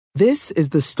This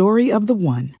is the story of the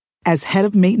one. As head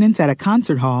of maintenance at a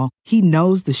concert hall, he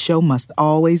knows the show must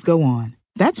always go on.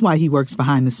 That's why he works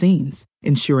behind the scenes,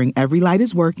 ensuring every light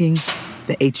is working,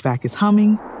 the HVAC is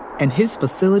humming, and his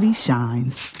facility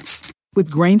shines. With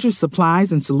Grainger's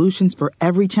supplies and solutions for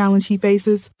every challenge he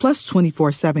faces, plus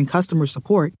 24/7 customer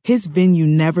support, his venue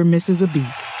never misses a beat.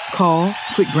 Call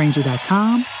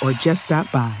quickgrainger.com or just stop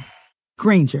by.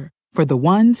 Grainger, for the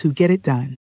ones who get it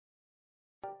done.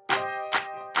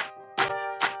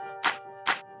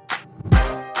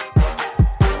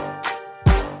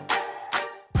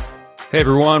 Hey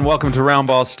everyone, welcome to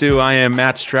Roundball Stew. I am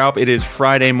Matt Straub. It is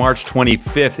Friday, March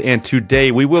 25th, and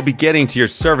today we will be getting to your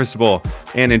serviceable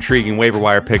and intriguing waiver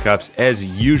wire pickups as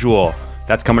usual.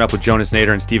 That's coming up with Jonas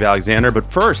Nader and Steve Alexander. But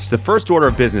first, the first order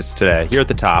of business today, here at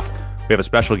the top, we have a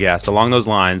special guest along those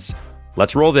lines.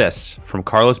 Let's roll this from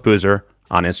Carlos Boozer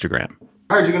on Instagram.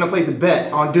 I heard you're going to place a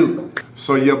bet on Duke.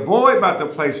 So your boy about to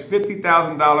place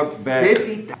 $50,000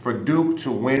 bet for Duke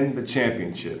to win the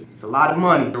championship. It's a lot of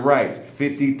money. You're right.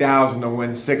 $50,000 to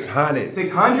win $600.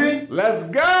 $600? Let's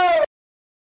go!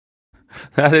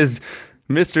 That is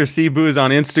Mr. C. Booze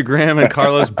on Instagram, and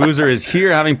Carlos Boozer is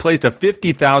here having placed a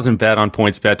 $50,000 bet on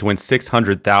PointsBet to win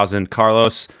 $600,000.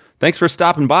 Carlos, thanks for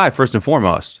stopping by, first and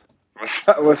foremost.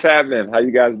 What's happening? How you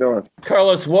guys doing?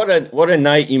 Carlos, what a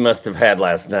night you must have had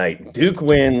last night. Duke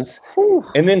wins,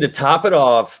 and then to top it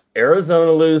off,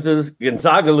 Arizona loses,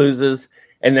 Gonzaga loses,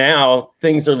 and now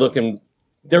things are looking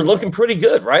pretty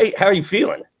good, right? How are you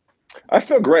feeling? I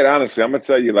feel great, honestly. I'm gonna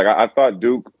tell you, I thought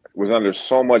Duke was under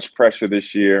so much pressure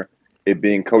this year, it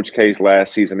being Coach K's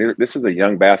last season. This is a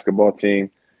young basketball team.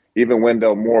 Even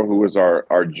Wendell Moore, who is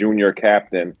our junior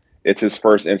captain, it's his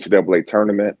first NCAA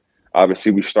tournament.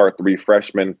 Obviously, we start three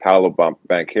freshmen, Paolo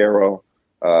Banchero,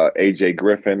 A.J.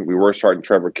 Griffin. We were starting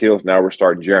Trevor Keels. Now we're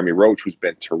starting Jeremy Roach, who's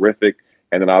been terrific.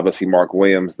 And then obviously Mark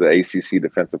Williams, the ACC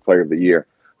Defensive Player of the Year.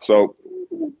 So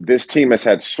this team has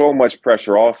had so much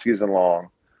pressure all season long.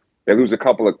 They lose a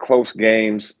couple of close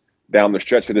games down the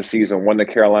stretch of the season, won to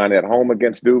Carolina at home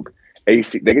against Duke. They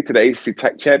get to the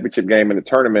ACC championship game in the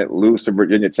tournament, lose to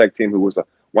Virginia Tech team, who was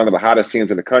one of the hottest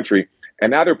teams in the country. And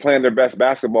now they're playing their best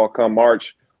basketball come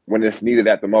March, when it's needed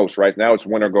at the most. Right now it's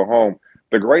win or go home.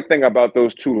 The great thing about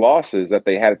those two losses that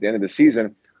they had at the end of the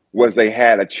season was they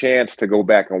had a chance to go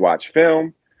back and watch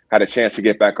film, had a chance to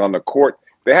get back on the court.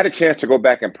 They had a chance to go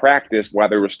back and practice while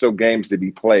there were still games to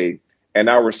be played. And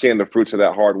now we're seeing the fruits of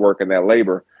that hard work and that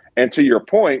labor. And to your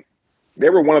point,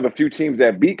 they were one of the few teams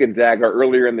that beat Gonzaga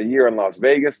earlier in the year in Las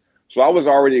Vegas. So I was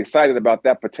already excited about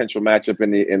that potential matchup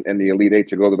in the Elite Eight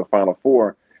to go to the Final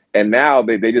Four. And now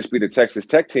they just beat a Texas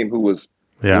Tech team who was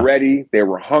ready. They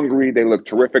were hungry. They looked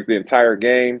terrific the entire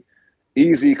game.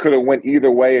 Easy could have went either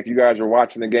way if you guys were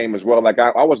watching the game as well.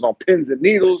 I was on pins and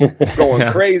needles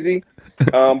going crazy.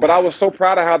 But I was so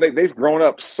proud of how they've grown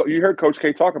up. So you heard Coach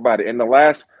K talk about it. In the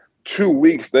last 2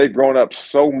 weeks, they've grown up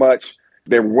so much.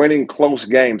 They're winning close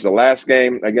games. The last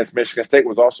game against Michigan State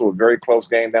was also a very close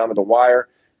game down to the wire.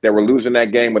 They were losing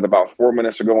that game with about 4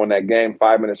 minutes to go in that game.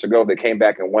 5 minutes ago, they came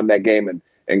back and won that game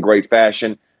in great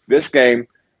fashion. This game,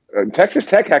 Texas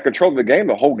Tech had control of the game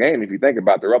the whole game, if you think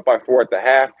about it. They're up by 4 at the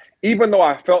half. Even though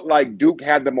I felt like Duke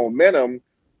had the momentum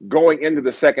going into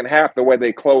the second half, the way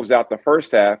they closed out the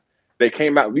first half, they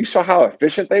came out. You saw how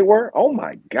efficient they were? Oh,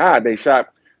 my God. They shot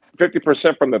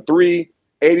 50% from the three,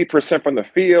 80% from the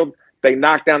field. They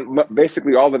knocked down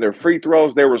basically all of their free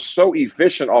throws. They were so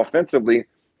efficient offensively.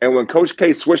 And when Coach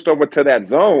K switched over to that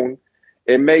zone,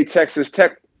 it made Texas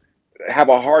Tech have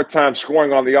a hard time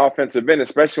scoring on the offensive end,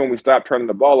 especially when we stop turning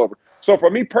the ball over. So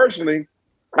for me personally,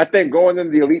 I think going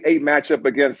into the Elite Eight matchup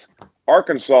against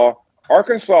Arkansas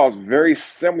is very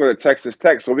similar to Texas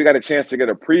Tech. So we got a chance to get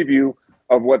a preview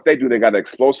of what they do. They got an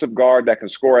explosive guard that can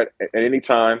score at any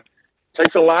time.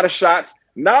 Takes a lot of shots.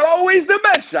 Not always the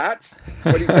best shots,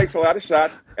 but he takes a lot of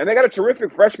shots. And they got a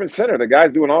terrific freshman center. The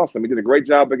guy's doing awesome. He did a great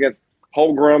job against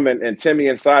Holmgren and Timmy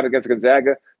inside against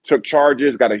Gonzaga. Took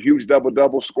charges, got a huge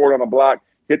double-double, scored on a block,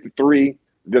 hit the three,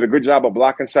 did a good job of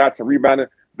blocking shots and rebounding.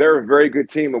 They're a very good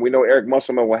team, and we know Eric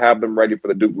Musselman will have them ready for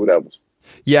the Duke Blue Devils.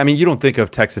 Yeah, I mean, you don't think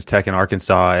of Texas Tech and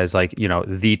Arkansas as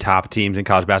the top teams in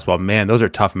college basketball. Man, those are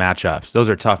tough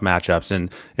matchups.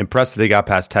 And impressed that they got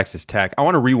past Texas Tech. I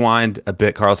want to rewind a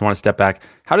bit, Carlos. I want to step back.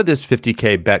 How did this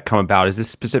 $50K bet come about? Is this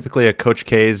specifically a Coach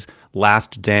K's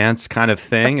last dance kind of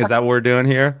thing? Is that what we're doing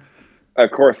here? Of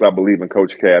course, I believe in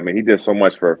Coach K. I mean, he did so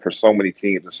much for so many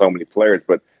teams and so many players.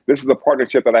 But this is a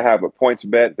partnership that I have with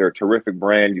PointsBet. They're a terrific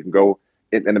brand. You can go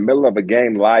in the middle of a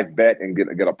game, live bet, and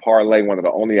get a parlay. One of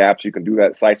the only apps you can do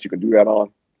that, sites you can do that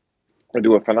on. They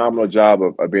do a phenomenal job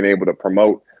of being able to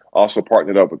promote. Also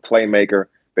partnered up with Playmaker.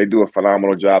 They do a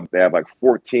phenomenal job. They have like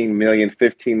 14 million,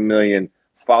 15 million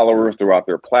followers throughout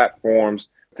their platforms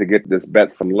to get this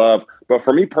bet some love. But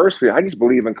for me personally, I just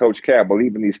believe in Coach K. I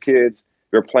believe in these kids.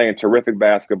 They're playing terrific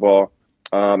basketball.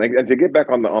 And to get back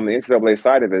on the NCAA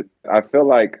side of it, I feel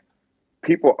like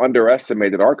people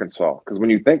underestimated Arkansas because when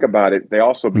you think about it, they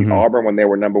also beat Auburn when they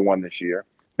were number one this year.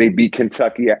 They beat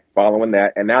Kentucky following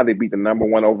that, and now they beat the number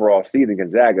one overall seed in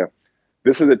Gonzaga.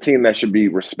 This is a team that should be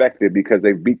respected because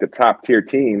they beat the top tier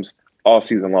teams all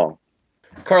season long.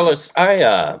 Carlos,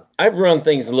 I run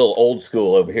things a little old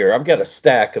school over here. I've got a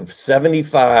stack of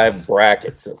 75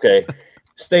 brackets. Okay,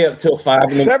 stay up till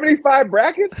 5. 75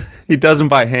 brackets? He does them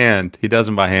by hand.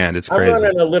 It's crazy. I'm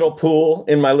running a little pool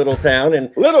in my little town,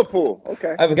 and little pool.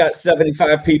 Okay, I've got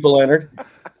 75 people entered.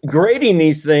 Grading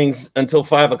these things until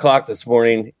 5 o'clock this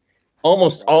morning.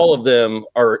 Almost all of them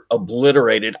are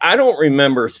obliterated. I don't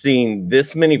remember seeing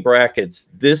this many brackets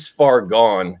this far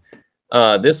gone,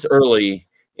 this early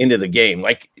into the game.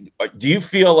 Like, do you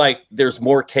feel like there's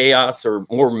more chaos or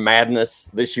more madness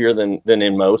this year than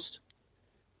in most?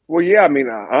 Well, yeah. I mean,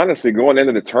 honestly, going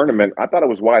into the tournament, I thought it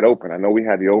was wide open. I know we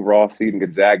had the overall seed in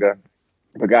Gonzaga.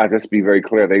 But guys, let's be very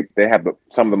clear. They have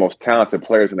some of the most talented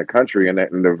players in the country, and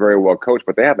they're very well coached.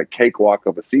 But they have a cakewalk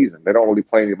of a season. They don't really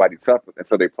play anybody tough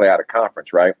until they play out of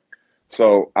conference, right?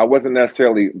 So I wasn't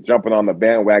necessarily jumping on the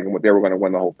bandwagon when they were going to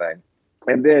win the whole thing.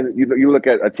 And then you look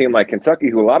at a team like Kentucky,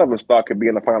 who a lot of us thought could be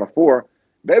in the Final Four.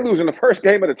 They lose in the first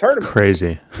game of the tournament.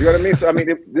 Crazy. You know what I mean? So I mean,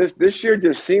 this year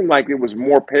just seemed like it was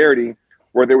more parity,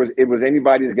 where it was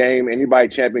anybody's game, anybody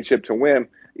championship to win.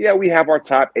 Yeah, we have our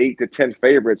top 8 to 10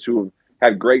 favorites who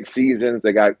had great seasons.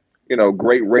 They got,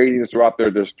 great ratings throughout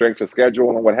their strength of schedule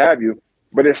and what have you.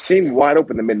 But it seemed wide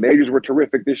open. The mid-majors were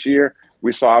terrific this year.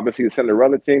 We saw, obviously, the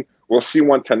Cinderella team. We'll see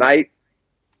one tonight.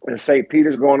 And St.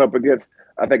 Peter's going up against,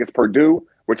 I think it's Purdue,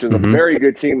 which is a very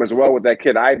good team as well with that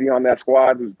kid Ivy on that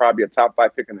squad, who's probably a top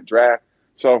 5 pick in the draft.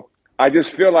 So I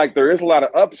just feel like there is a lot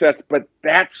of upsets, but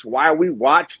that's why we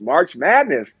watch March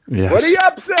Madness. Yes. What are the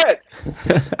upsets?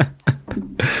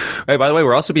 Hey, by the way,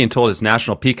 we're also being told it's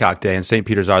National Peacock Day, and St.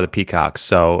 Peter's are the Peacocks.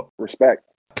 So respect.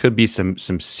 Could be some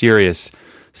serious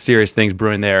things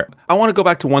brewing there. I want to go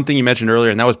back to one thing you mentioned earlier,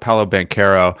 and that was Paolo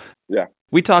Banchero. Yeah.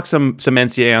 We talk some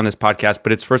NCAA on this podcast,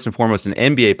 but it's first and foremost an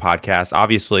NBA podcast.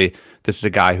 Obviously, this is a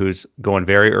guy who's going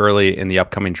very early in the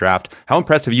upcoming draft. How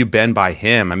impressed have you been by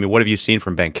him? I mean, what have you seen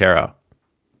from Banchero?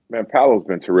 Man, Paolo's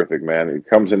been terrific, man. He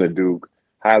comes into Duke,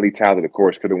 highly talented, of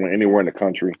course, could have went anywhere in the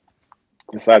country.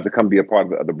 Decides to come be a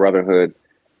part of the Brotherhood,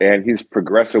 and he's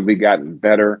progressively gotten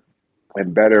better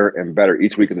and better and better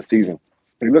each week of the season.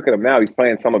 When you look at him now, he's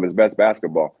playing some of his best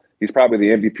basketball. He's probably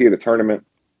the MVP of the tournament.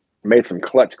 Made some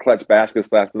clutch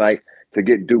baskets last night to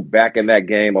get Duke back in that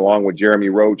game, along with Jeremy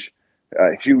Roach.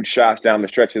 Huge shots down the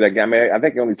stretch of that game. I mean, I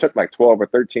think he only took like 12 or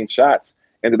 13 shots.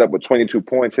 Ended up with 22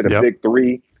 points, hit a big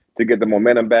 3 to get the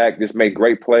momentum back. Just made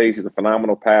great plays. He's a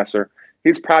phenomenal passer.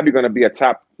 He's probably going to be a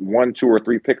top 1, 2, or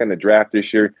 3 pick in the draft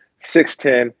this year.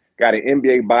 6'10", got an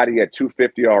NBA body at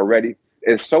 250 already.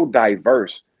 Is so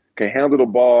diverse. Can handle the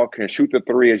ball, can shoot the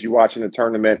 3 as you watch in the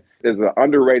tournament. Is an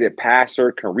underrated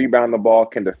passer, can rebound the ball,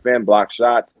 can defend, block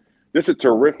shots. Just a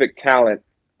terrific talent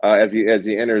as he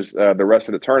enters the rest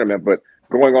of the tournament. But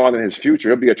going on in his future,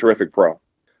 he'll be a terrific pro.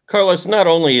 Carlos, not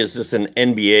only is this an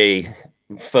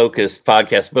NBA-focused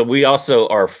podcast, but we also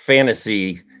are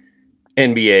fantasy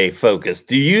NBA-focused.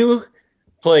 Do you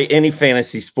play any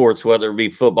fantasy sports, whether it be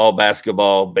football,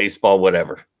 basketball, baseball,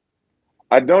 whatever?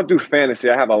 I don't do fantasy.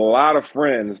 I have a lot of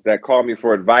friends that call me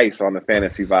for advice on the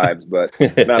fantasy vibes, but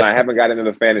no, I haven't got into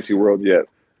the fantasy world yet.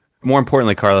 More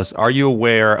importantly, Carlos, are you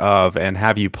aware of and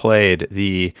have you played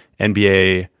the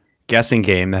NBA guessing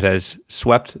game that has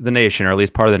swept the nation, or at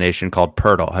least part of the nation, called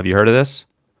Purtle? Have you heard of this?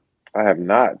 I have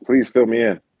not. Please fill me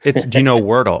in. Do you know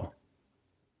Wordle?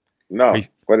 No.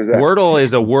 What is that? Wordle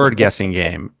is a word guessing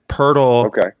game. Purtle,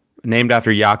 okay, named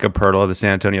after Jakob Poeltl of the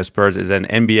San Antonio Spurs, is an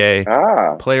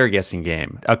NBA player guessing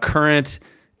game. A current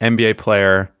NBA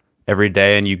player every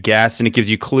day, and you guess, and it gives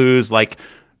you clues like,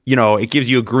 it gives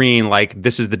you a green, like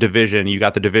this is the division. You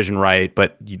got the division right,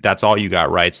 but that's all you got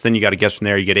right. So then you got to guess from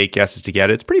there. You get 8 guesses to get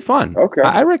it. It's pretty fun. Okay.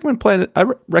 I recommend playing it. I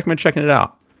recommend checking it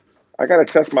out. I got to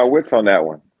test my wits on that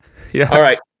one. Yeah. All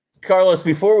right. Carlos,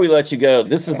 before we let you go,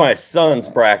 this is my son's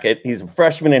bracket. He's a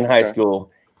freshman in high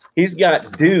school. He's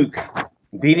got Duke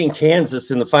beating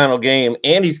Kansas in the final game,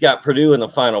 and he's got Purdue in the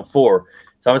Final Four.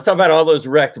 So I was talking about all those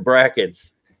wrecked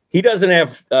brackets. He doesn't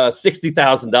have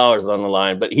 $60,000 on the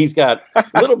line, but he's got a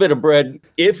little bit of bread.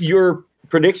 If your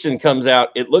prediction comes out,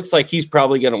 it looks like he's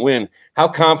probably going to win. How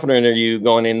confident are you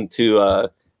going into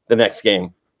the next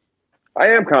game? I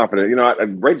am confident. You know, a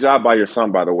great job by your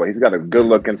son, by the way. He's got a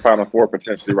good-looking Final Four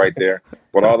potentially right there.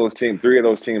 With all those teams, 3 of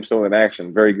those teams still in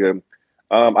action. Very good.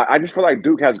 I just feel like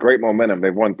Duke has great momentum.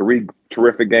 They've won 3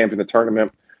 terrific games in the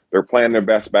tournament. They're playing their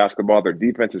best basketball. Their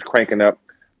defense is cranking up.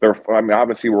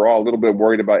 Obviously, we're all a little bit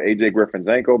worried about A.J. Griffin's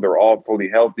ankle. They're all fully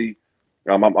healthy.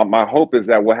 My hope is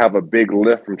that we'll have a big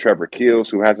lift from Trevor Keels,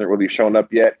 who hasn't really shown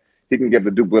up yet. He can give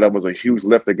the Duke Blue Devils a huge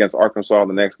lift against Arkansas in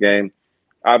the next game.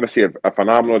 Obviously, a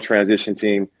phenomenal transition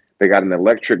team. They got an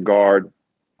electric guard,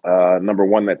 number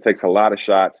one, that takes a lot of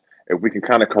shots. If we can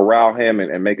kind of corral him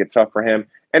and make it tough for him,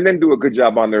 and then do a good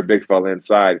job on their big fella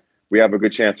inside, we have a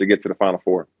good chance to get to the Final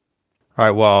Four. All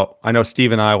right, well, I know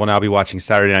Steve and I will now be watching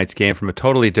Saturday night's game from a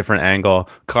totally different angle.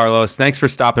 Carlos, thanks for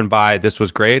stopping by. This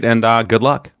was great, and good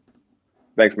luck.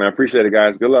 Thanks, man. Appreciate it,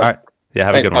 guys. Good luck. All right. Yeah,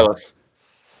 have a good Carlos. one.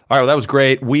 All right, well, that was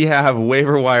great. We have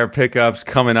waiver wire pickups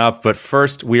coming up, but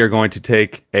first we are going to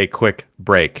take a quick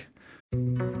break.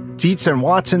 Dietz &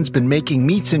 Watson's been making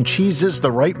meats and cheeses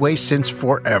the right way since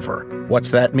forever. What's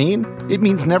that mean? It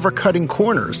means never cutting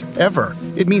corners, ever.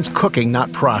 It means cooking,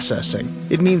 not processing.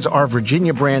 It means our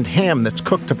Virginia brand ham that's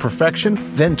cooked to perfection,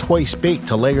 then twice baked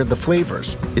to layer the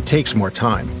flavors. It takes more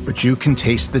time, but you can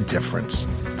taste the difference.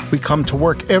 We come to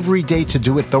work every day to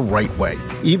do it the right way,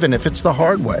 even if it's the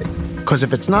hard way. Because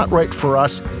if it's not right for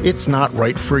us, it's not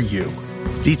right for you.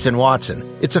 Dietz &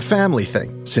 Watson, it's a family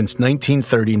thing since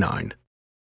 1939.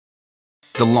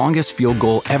 The longest field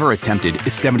goal ever attempted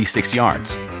is 76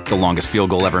 yards. The longest field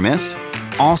goal ever missed?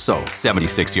 Also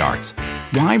 76 yards.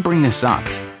 Why bring this up?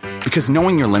 Because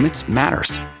knowing your limits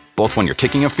matters, both when you're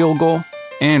kicking a field goal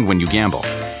and when you gamble.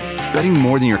 Betting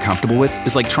more than you're comfortable with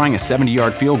is like trying a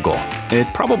 70-yard field goal. It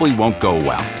probably won't go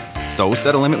well. So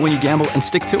set a limit when you gamble and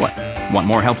stick to it. Want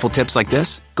more helpful tips like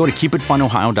this? Go to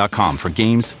keepitfunohio.com for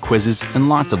games, quizzes, and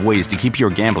lots of ways to keep your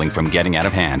gambling from getting out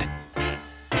of hand.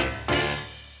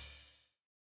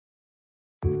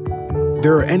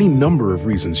 There are any number of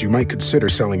reasons you might consider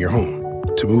selling your home.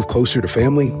 To move closer to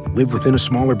family, live within a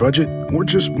smaller budget, or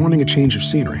just wanting a change of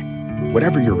scenery.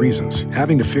 Whatever your reasons,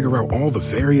 having to figure out all the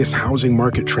various housing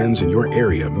market trends in your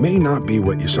area may not be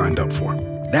what you signed up for.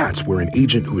 That's where an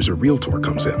agent who is a Realtor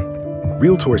comes in.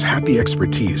 Realtors have the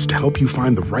expertise to help you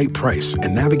find the right price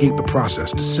and navigate the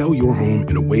process to sell your home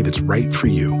in a way that's right for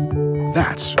you.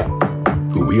 That's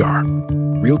who we are.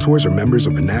 Realtors are members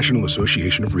of the National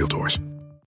Association of Realtors.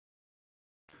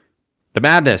 The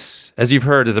madness, as you've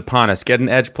heard, is upon us. Get an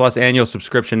Edge Plus annual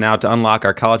subscription now to unlock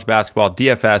our college basketball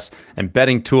DFS and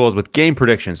betting tools with game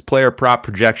predictions, player prop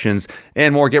projections,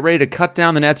 and more. Get ready to cut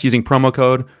down the nets using promo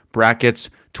code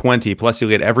BRACKETS20. Plus, you'll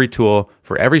get every tool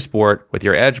for every sport with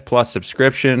your Edge Plus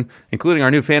subscription, including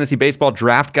our new fantasy baseball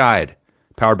draft guide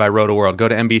powered by RotoWorld. Go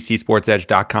to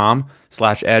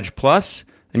NBCSportsEdge.com/Edge Plus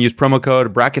and use promo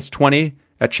code BRACKETS20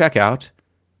 at checkout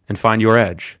and find your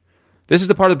edge. This is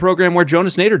the part of the program where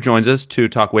Jonas Nader joins us to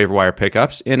talk waiver wire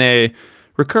pickups. In a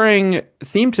recurring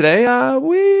theme today,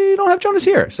 we don't have Jonas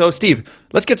here. So, Steve,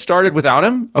 let's get started without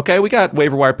him. Okay, we got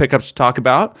waiver wire pickups to talk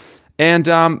about. And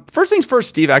first things first,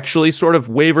 Steve, actually sort of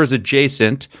waivers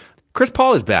adjacent. Chris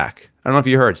Paul is back. I don't know if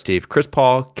you heard, Steve. Chris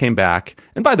Paul came back.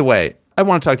 And by the way, I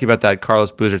want to talk to you about that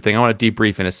Carlos Boozer thing. I want to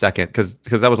debrief in a second because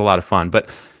that was a lot of fun. But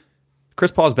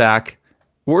Chris Paul's back.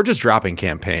 We're just dropping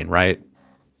campaign, right?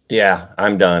 Yeah,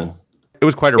 I'm done. It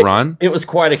was quite a run. It was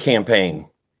quite a campaign.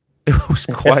 It was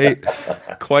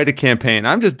quite a campaign.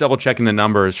 I'm just double checking the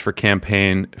numbers for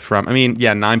campaign from,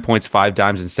 9 points, 5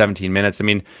 dimes in 17 minutes.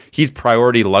 He's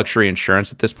priority luxury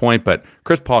insurance at this point, but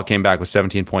Chris Paul came back with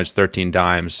 17 points, 13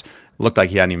 dimes. Looked like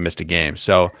he hadn't even missed a game.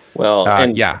 So,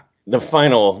 the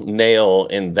final nail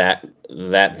in that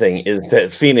thing is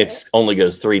that Phoenix only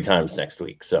goes 3 times next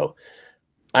week. So,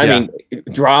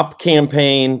 drop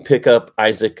campaign, pick up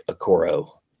Isaac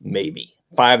Okoro, maybe.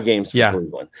 5 games for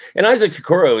Cleveland. And Isaac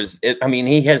Okoro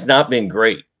he has not been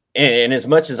great. And as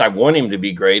much as I want him to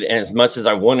be great, and as much as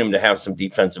I want him to have some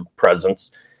defensive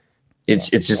presence, it's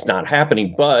just not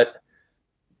happening. But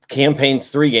campaign's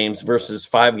 3 games versus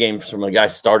 5 games from a guy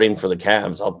starting for the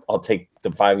Cavs. I'll take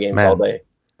the 5 games all day.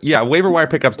 Yeah, waiver wire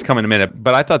pickups to come in a minute.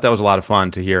 But I thought that was a lot of fun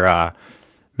to hear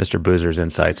Mr. Boozer's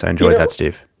insights. I enjoyed that,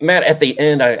 Steve. Matt, at the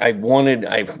end, I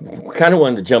kind of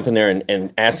wanted to jump in there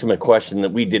and ask him a question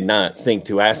that we did not think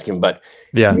to ask him. But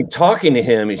talking to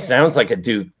him, he sounds like a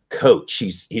Duke coach.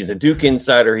 He's a Duke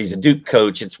insider. He's a Duke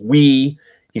coach.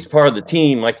 He's part of the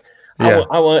team.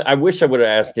 I wish I would have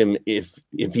asked him if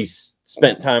he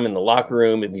spent time in the locker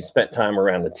room, if he spent time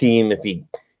around the team, if he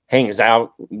hangs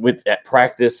out at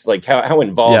practice. Like how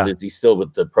involved is he still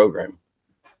with the program?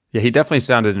 Yeah, he definitely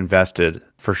sounded invested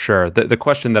for sure. The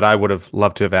question that I would have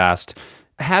loved to have asked,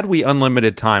 had we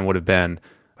unlimited time, would have been,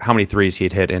 how many threes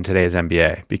he'd hit in today's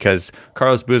NBA, because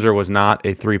Carlos Boozer was not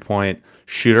a three-point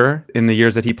shooter in the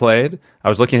years that he played. I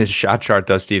was looking at his shot chart,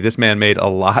 though, Steve. This man made a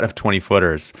lot of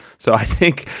 20-footers. So I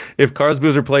think if Carlos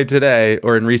Boozer played today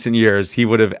or in recent years, he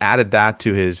would have added that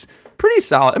to his pretty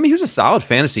solid. I mean, he was a solid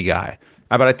fantasy guy,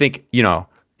 but I think,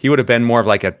 he would have been more of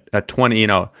like a 20,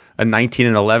 a 19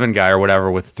 and 11 guy or whatever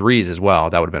with threes as well.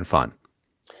 That would have been fun.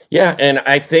 Yeah, and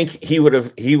I think he would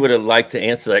have liked to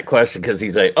answer that question, because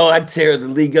he's like, "Oh, I'd tear the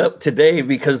league up today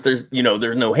because there's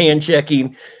no hand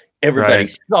checking,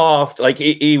 everybody's soft." Like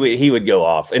he would go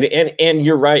off, and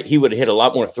you're right, he would have hit a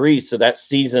lot more threes. So that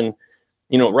season,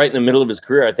 right in the middle of his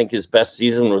career, I think his best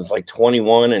season was like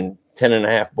 21 and 10 and a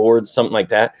half boards, something like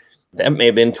that. That may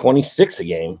have been 26 a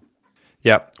game.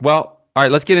 Yeah. Well, all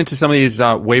right, let's get into some of these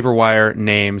waiver wire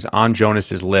names on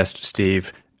Jonas's list,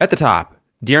 Steve. At the top,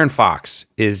 De'Aaron Fox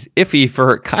is iffy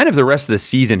for kind of the rest of the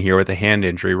season here with a hand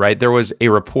injury, right? There was a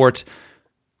report,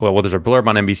 there's a blurb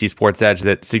on NBC Sports Edge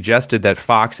that suggested that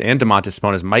Fox and Domantas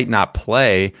Sabonis might not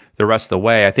play the rest of the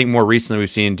way. I think more recently we've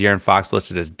seen De'Aaron Fox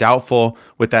listed as doubtful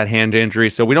with that hand injury,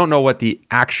 so we don't know what the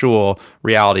actual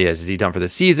reality is. Is he done for the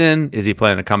season? Is he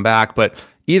planning to come back? But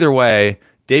either way,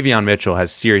 Davion Mitchell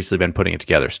has seriously been putting it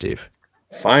together, Steve.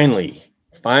 Finally.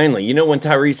 When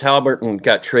Tyrese Halliburton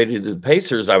got traded to the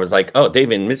Pacers, I was like, oh,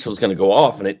 Davion Mitchell's going to go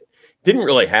off. And it didn't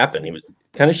really happen. He was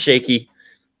kind of shaky,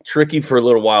 tricky for a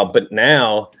little while. But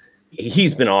now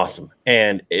he's been awesome.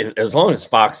 And as long as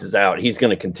Fox is out, he's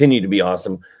going to continue to be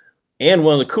awesome. And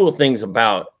one of the cool things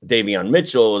about Davion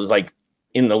Mitchell is, like,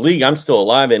 in the league I'm still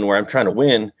alive in, where I'm trying to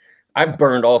win, I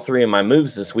burned all 3 of my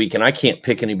moves this week, and I can't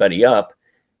pick anybody up.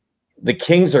 The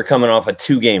Kings are coming off a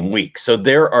 2-game week. So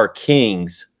there are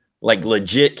Kings, like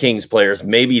legit Kings players,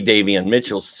 maybe Davion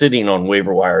Mitchell, sitting on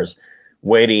waiver wires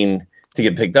waiting to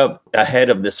get picked up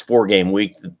ahead of this 4-game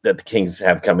week that the Kings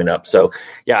have coming up. So,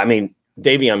 yeah, I mean,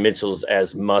 Davion Mitchell's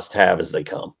as must-have as they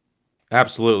come.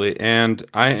 Absolutely. And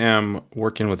I am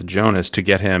working with Jonas to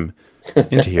get him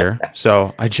into here.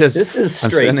 So I'm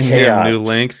sending him new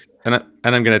links, and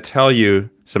I'm going to tell you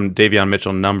some Davion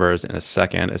Mitchell numbers in a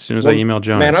second as soon as I email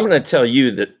Jonas. Man, I'm going to tell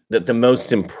you that the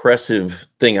most impressive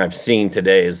thing I've seen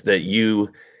today is that you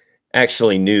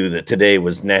actually knew that today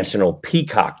was National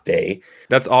Peacock Day.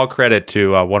 That's all credit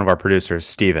to one of our producers,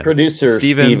 Steven.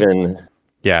 Steven.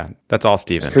 Yeah, that's all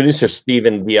Steven. Producer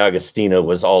Steven D'Agostino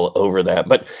was all over that.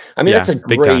 But, I mean, that's a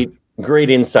great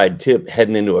inside tip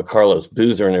heading into a Carlos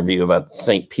Boozer interview about the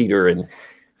St. Peter and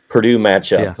Purdue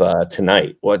matchup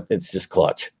tonight. It's just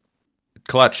clutch.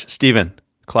 Steven.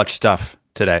 Clutch stuff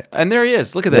today. And there he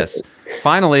is. Look at this.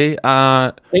 Finally.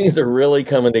 Things are really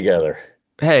coming together.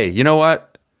 Hey, you know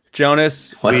what,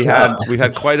 Jonas? We've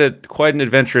had quite an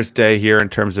adventurous day here in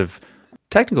terms of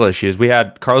technical issues. We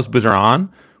had Carlos Boozer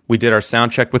on. We did our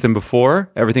sound check with him before.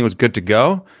 Everything was good to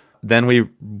go. Then we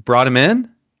brought him in,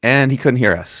 and he couldn't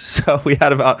hear us. So we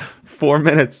had about 4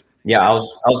 minutes. Yeah, I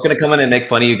was going to come in and make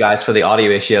fun of you guys for the audio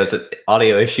issues,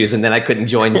 and then I couldn't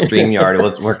join StreamYard. It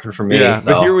wasn't working for me. Yeah,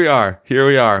 so. But here we are.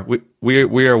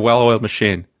 We are a well-oiled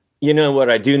machine. You know what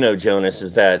I do know, Jonas,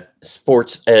 is that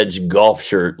Sports Edge golf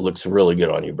shirt looks really good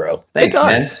on you, bro. Thanks,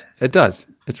 man. It does.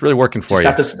 It's really working for you.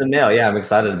 Got this in the mail. Yeah, I'm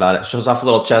excited about it. Shows off a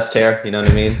little chest hair. You know what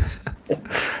I mean?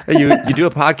 Hey, you do a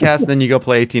podcast, and then you go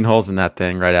play 18 holes in that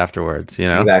thing right afterwards. You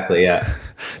know exactly. Yeah.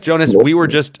 Jonas, we were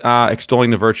just extolling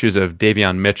the virtues of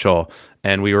Davion Mitchell,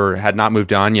 and we had not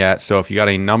moved on yet. So if you got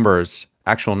any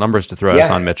actual numbers to throw us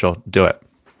on Mitchell, do it.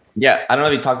 Yeah, I don't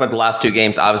know if you talked about the last 2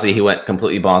 games. Obviously, he went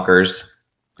completely bonkers.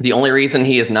 The only reason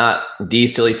he is not the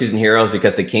silly season hero is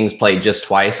because the Kings played just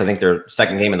twice. I think their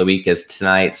second game of the week is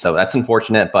tonight, so that's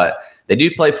unfortunate. But they do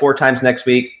play 4 times next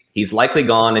week. He's likely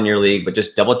gone in your league, but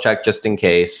just double check just in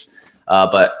case.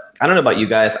 But I don't know about you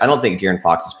guys. I don't think De'Aaron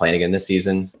Fox is playing again this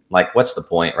season. Like, what's the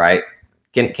point, right?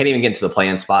 Can't even get into the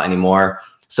play-in spot anymore.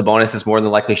 Sabonis is more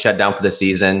than likely shut down for the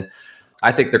season.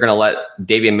 I think they're going to let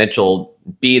Davion Mitchell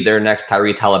be their next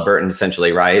Tyrese Halliburton,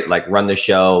 essentially, right? Like, run the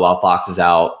show while Fox is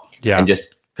out and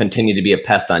just continue to be a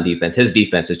pest on defense. His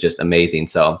defense is just amazing.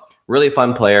 So, really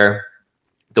fun player.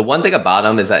 The one thing about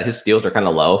him is that his steals are kind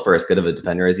of low for as good of a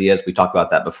defender as he is. We talked about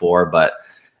that before, but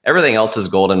everything else is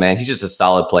golden, man. He's just a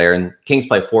solid player. And Kings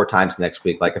play 4 times next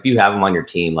week. Like, if you have him on your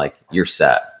team, like, you're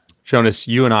set. Jonas,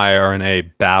 you and I are in a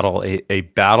battle, a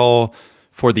battle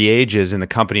for the ages in the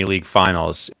Company League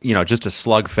Finals. You know, just a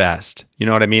slugfest. You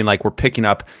know what I mean? Like, we're picking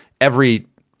up every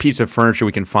piece of furniture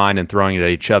we can find and throwing it at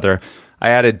each other.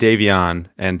 I added Davion,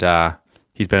 and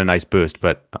he's been a nice boost,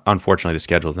 but unfortunately the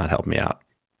schedule has not helped me out.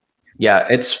 Yeah,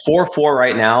 it's 4-4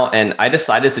 right now, and I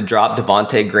decided to drop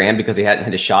Devontae Graham because he hadn't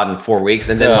hit a shot in 4 weeks,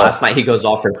 and then last night he goes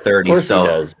off for 30.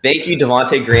 So thank you,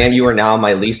 Devontae Graham. You are now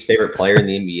my least favorite player in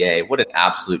the NBA. What an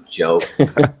absolute joke.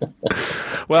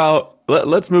 Well,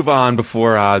 let's move on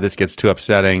before this gets too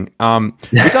upsetting.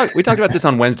 We talked about this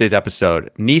on Wednesday's episode,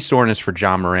 knee soreness for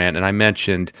Ja Morant, and I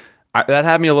mentioned that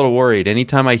had me a little worried.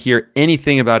 Anytime I hear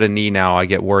anything about a knee now, I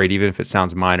get worried, even if it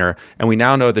sounds minor. And we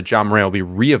now know that Ja Morant will be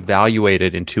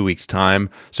reevaluated in 2 weeks' time.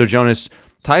 So, Jonas,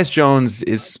 Tyus Jones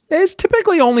is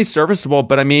typically only serviceable,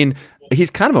 but I mean, he's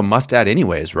kind of a must-add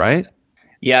anyways, right?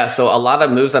 Yeah, so a lot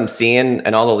of moves I'm seeing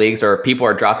in all the leagues are people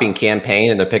are dropping Campaign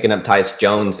and they're picking up Tyus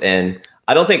Jones. And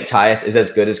I don't think Tyus is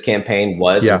as good as Campaign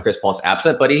was when Chris Paul's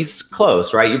absent, but he's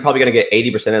close, right? You're probably going to get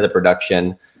 80% of the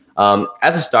production.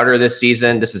 As a starter this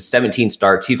season, this is 17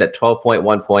 starts. He's at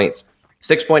 12.1 points,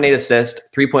 6.8 assists,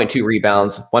 3.2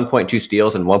 rebounds, 1.2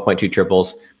 steals, and 1.2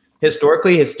 triples.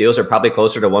 Historically, his steals are probably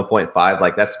closer to 1.5.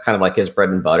 Like that's kind of like his bread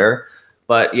and butter.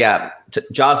 But yeah,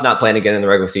 Ja's not playing again in the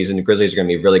regular season. The Grizzlies are going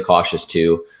to be really cautious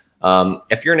too.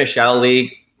 If you're in a shadow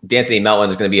league, D'Anthony Melton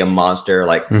is going to be a monster.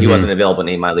 Like he wasn't available in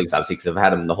any of my leagues, obviously, because I've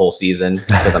had him the whole season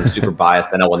because I'm super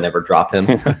biased and I will never drop him.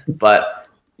 But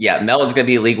yeah, Melton's going to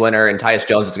be a league winner, and Tyus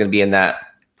Jones is going to be in that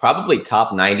probably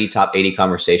top 90, top 80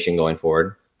 conversation going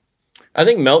forward. I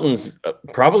think Melton's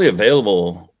probably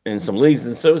available in some leagues,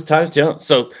 and so is Tyus Jones.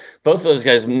 So both of those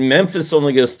guys, Memphis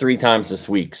only goes 3 times this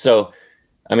week. So,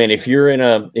 I mean, if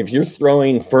you're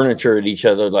throwing furniture at each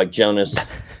other like Jonas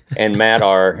and Matt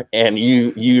are, and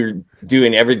you're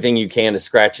doing everything you can to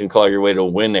scratch and claw your way to a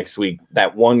win next week,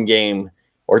 that 1 game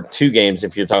or 2 games,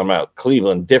 if you're talking about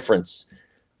Cleveland, difference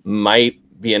might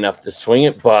be enough to swing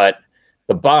it. But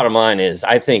the bottom line is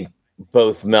I think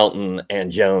both Melton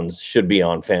and Jones should be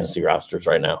on fantasy rosters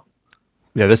right now.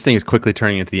 Yeah, this thing is quickly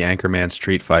turning into the Anchorman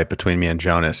street fight between me and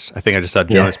Jonas. I think I just saw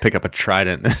Jonas pick up a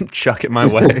trident and chuck it my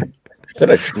way.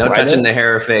 No touching the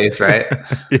hair or face, right?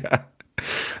 Yeah.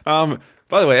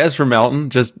 By the way, as for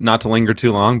Melton, just not to linger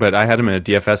too long, but I had him in a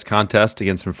DFS contest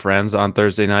against some friends on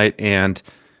Thursday night, and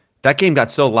that game got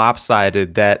so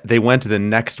lopsided that they went to the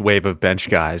next wave of bench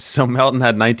guys. So Melton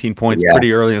had 19 points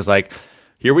pretty early. It was like,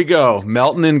 here we go,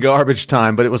 Melton in garbage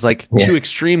time. But it was like too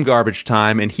extreme garbage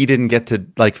time, and he didn't get to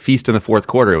like feast in the fourth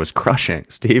quarter. It was crushing.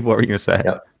 Steve, what were you going to say?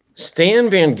 Yep.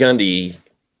 Stan Van Gundy,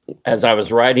 as I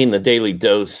was writing the Daily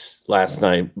Dose last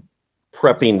night,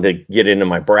 prepping to get into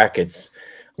my brackets,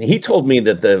 he told me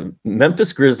that the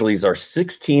Memphis Grizzlies are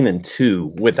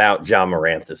 16-2 without Ja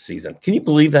Morant this season. Can you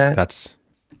believe that? That's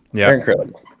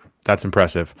incredible. That's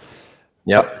impressive.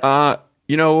 Yep.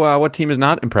 You know what team is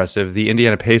not impressive? The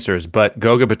Indiana Pacers, but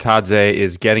Goga Bitadze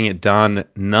is getting it done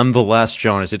nonetheless,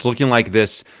 Jonas. It's looking like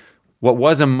this, what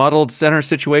was a muddled center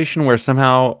situation where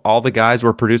somehow all the guys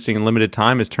were producing in limited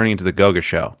time is turning into the Goga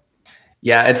show.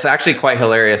 Yeah, it's actually quite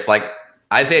hilarious. Like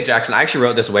Isaiah Jackson, I actually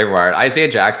wrote this waiver wire.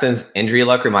 Isaiah Jackson's injury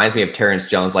luck reminds me of Terrence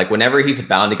Jones. Like whenever he's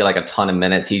bound to get like a ton of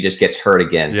minutes, he just gets hurt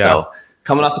again. Yeah. So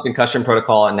coming off the concussion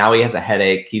protocol, and now he has a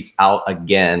headache. He's out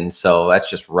again, so that's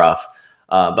just rough.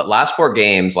 But last 4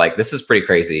 games, like this is pretty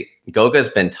crazy. Goga's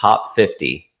been top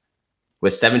 50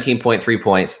 with 17.3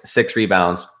 points, 6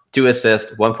 rebounds, 2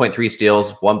 assists, 1.3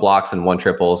 steals, 1 blocks, and 1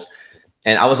 triples.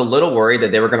 And I was a little worried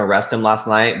that they were going to rest him last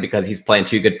night because he's playing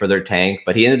too good for their tank.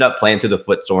 But he ended up playing through the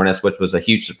foot soreness, which was a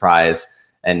huge surprise.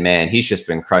 And man, he's just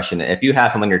been crushing it. If you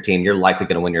have him on your team, you're likely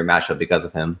going to win your matchup because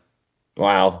of him.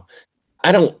 Wow.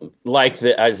 I don't like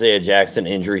the Isaiah Jackson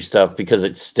injury stuff because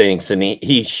it stinks, and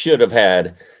he should have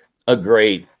had a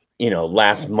great,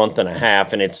 last month and a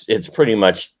half, and it's pretty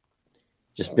much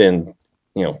just been,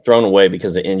 thrown away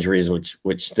because of injuries,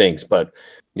 which stinks. But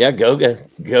yeah,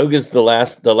 Goga's the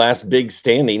last big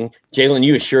standing. Jalen,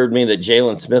 you assured me that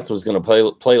Jalen Smith was going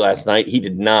to play last night. He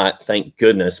did not, thank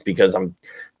goodness, because I'm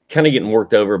kind of getting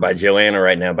worked over by Joanna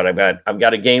right now. But I've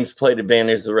got a games played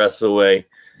advantage the rest of the way.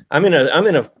 I'm in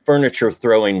a furniture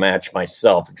throwing match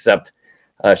myself, except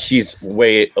she's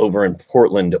way over in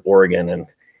Portland, Oregon, and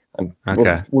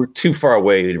we're too far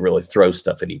away to really throw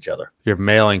stuff at each other. You're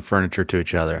mailing furniture to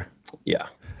each other. Yeah,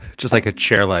 just like a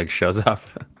chair leg shows up.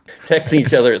 Texting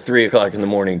each other at 3:00 in the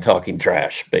morning, talking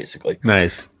trash, basically.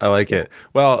 Nice, I like it.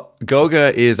 Well,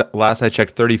 Goga is, last I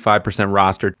checked, 35%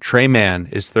 rostered. Trey Mann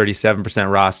is 37%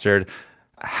 rostered.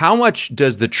 How much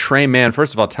does the Trey Mann,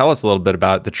 first of all, tell us a little bit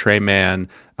about the Trey Mann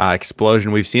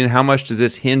explosion we've seen. How much does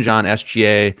this hinge on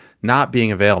SGA not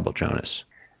being available, Jonas?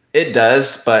 It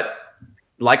does, but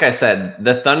like I said,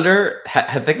 the Thunder,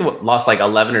 I think lost like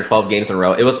 11 or 12 games in a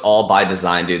row. It was all by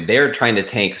design, dude. They are trying to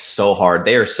tank so hard.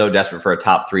 They are so desperate for a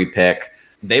top 3 pick.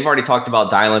 They've already talked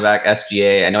about dialing back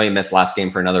SGA. I know he missed last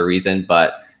game for another reason,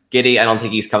 but Giddey, I don't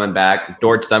think he's coming back.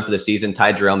 Dort's done for the season.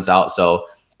 Ty Jerome's out. So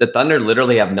the Thunder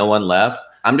literally have no one left.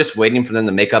 I'm just waiting for them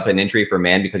to make up an injury for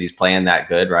Mann because he's playing that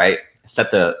good, right?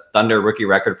 Set the Thunder rookie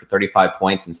record for 35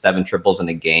 points and 7 triples in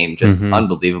a game. Just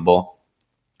unbelievable.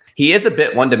 He is a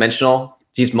bit one-dimensional.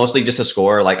 He's mostly just a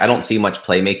scorer. Like, I don't see much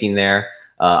playmaking there.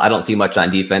 I don't see much on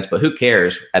defense, but who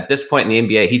cares? At this point in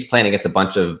the NBA, he's playing against a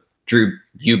bunch of Drew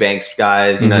Eubanks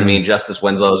guys, you know what I mean? Justice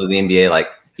Winslow's of the NBA. Like,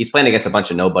 he's playing against a bunch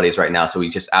of nobodies right now, so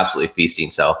he's just absolutely feasting.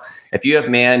 So if you have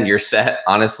Mann, you're set.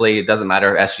 Honestly, it doesn't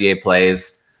matter if SGA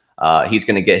plays. He's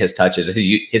going to get his touches.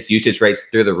 His usage rate's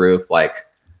through the roof. Like,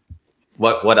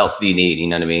 what else do you need? You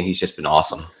know what I mean? He's just been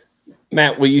awesome.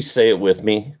 Matt, will you say it with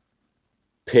me?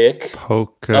 Pick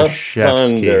Pokashevsky. a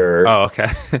Thunder. Oh, okay.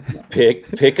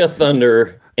 pick a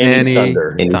Thunder. Any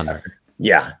Thunder. Thunder.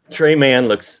 Yeah. Trey Mann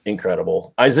looks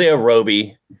incredible. Isaiah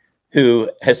Roby, who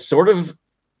has sort of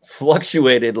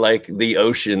fluctuated like the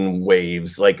ocean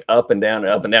waves, like up and down,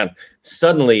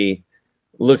 suddenly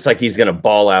looks like he's going to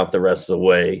ball out the rest of the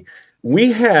way.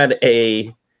 We had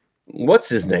what's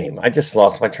his name? I just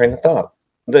lost my train of thought.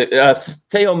 The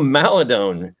Theo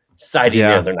Maledon sighting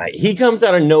the other night. He comes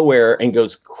out of nowhere and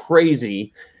goes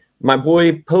crazy. My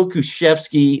boy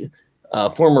Pokusevski,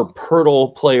 former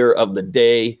Pirtle player of the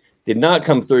day, did not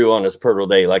come through on his Pirtle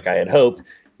day like I had hoped.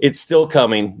 It's still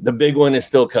coming. The big one is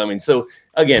still coming. So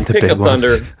again, pick a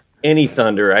Thunder, any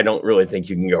Thunder. I don't really think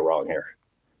you can go wrong here.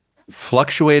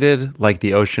 Fluctuated like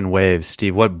the ocean waves.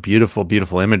 Steve, what beautiful,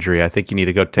 beautiful imagery. I think you need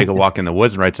to go take a walk in the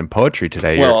woods and write some poetry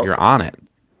today. You're on it.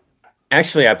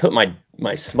 Actually, I put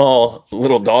my small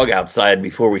little dog outside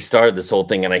before we started this whole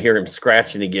thing, and I hear him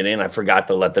scratching to get in. I forgot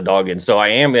to let the dog in. So I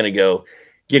am going to go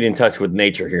get in touch with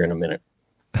nature here in a minute.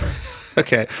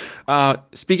 Okay.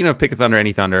 Speaking of pick a Thunder,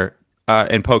 any Thunder,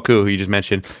 and Poku, who you just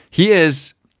mentioned, he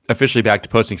is officially back to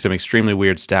posting some extremely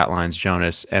weird stat lines,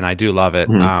 Jonas, and I do love it.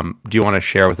 Do you want to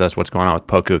share with us what's going on with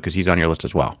Poku? Because he's on your list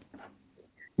as well.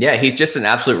 Yeah, he's just an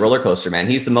absolute roller coaster, man.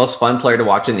 He's the most fun player to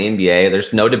watch in the NBA.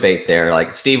 There's no debate there.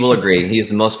 Like, Steve will agree. He's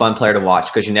the most fun player to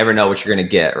watch because you never know what you're going to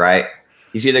get, right?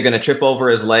 He's either going to trip over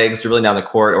his legs really down the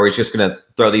court, or he's just going to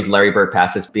throw these Larry Bird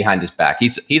passes behind his back.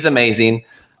 He's amazing.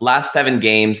 Last 7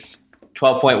 games,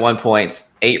 12.1 points,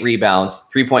 8 rebounds,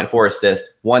 3.4 assists,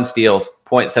 1 steals,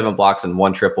 0.7 blocks, and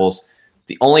 1 triples.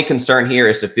 The only concern here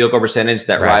is the field goal percentage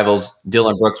that rivals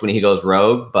Dylan Brooks when he goes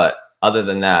rogue, but other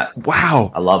than that,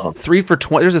 wow, I love him. 3 for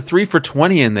 20. There's a 3 for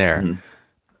 20 in there.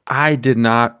 I did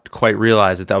not quite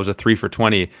realize that was a 3 for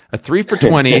 20. A 3 for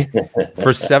 20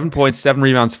 for 7.7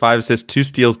 rebounds, 5 assists, 2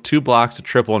 steals, 2 blocks, a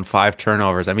triple, and 5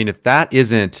 turnovers. I mean, if that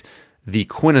isn't the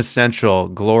quintessential,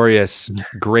 glorious,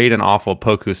 great, and awful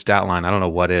Poku stat line, I don't know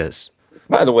what is.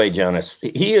 By the way, Jonas,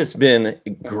 he has been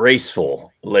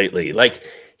graceful lately. Like,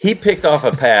 he picked off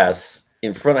a pass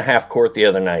in front of half court the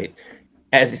other night,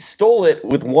 as he stole it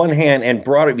with one hand and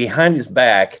brought it behind his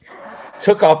back,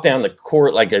 took off down the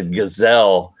court like a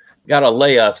gazelle, got a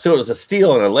layup. So it was a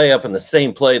steal and a layup in the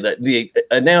same play. That the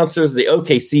announcers, the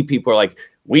OKC people are like,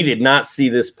 we did not see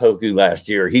this Poku last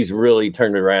year. He's really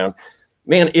turned it around.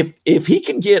 Man, if he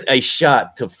can get a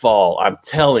shot to fall, I'm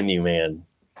telling you, man,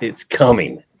 it's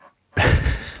coming.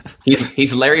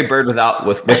 He's Larry Bird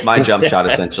with my jump shot,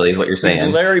 essentially, is what you're saying.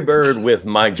 He's Larry Bird with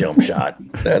my jump shot.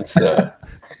 That's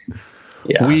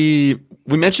yeah. We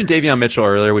mentioned Davion Mitchell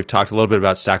earlier. We've talked a little bit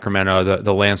about Sacramento,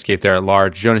 the landscape there at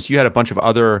large. Jonas, you had a bunch of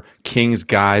other Kings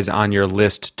guys on your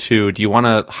list too. Do you want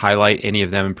to highlight any of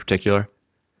them in particular?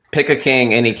 Pick a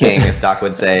king, any king, as Doc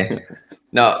would say.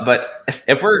 No, but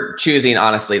if we're choosing,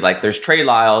 honestly, like, there's Trey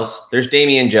Lyles, there's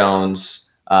Damian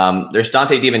Jones, there's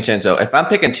Dante DiVincenzo. If I'm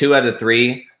picking 2 out of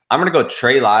 3, I'm going to go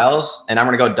Trey Lyles and I'm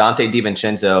going to go Dante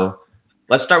DiVincenzo.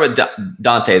 Let's start with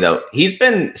Dante, though. He's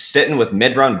been sitting with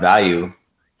mid-run value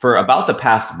for about the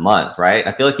past month, right?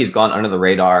 I feel like he's gone under the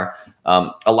radar.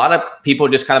 A lot of people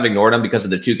just kind of ignored him because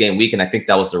of the 2-game week, and I think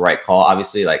that was the right call.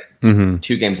 Obviously, like, 2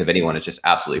 games of anyone is just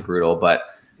absolutely brutal. But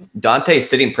Dante's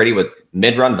sitting pretty with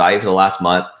mid-run value for the last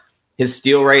month. His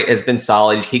steal rate has been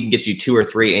solid. He can get you 2 or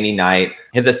 3 any night.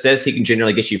 His assists, he can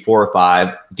generally get you 4 or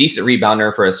 5. Decent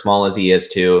rebounder for as small as he is,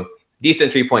 too.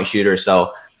 Decent 3-point shooter.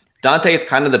 So Dante is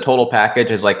kind of the total package,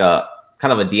 as like a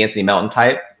kind of a D'Anthony Melton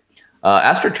type.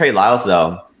 As for Trey Lyles,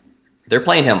 though, they're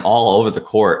playing him all over the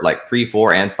court, like 3,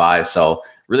 4, and 5. So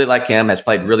really like him, has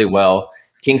played really well.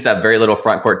 Kings have very little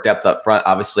front court depth up front.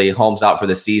 Obviously, Holmes out for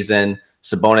the season.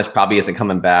 Sabonis probably isn't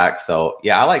coming back. So,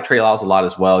 yeah, I like Trey Lyles a lot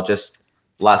as well. Just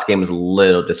last game was a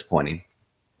little disappointing.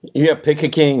 Yeah, pick a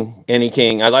king, any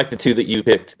king. I like the 2 that you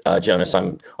picked, Jonas.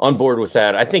 I'm on board with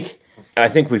that. I think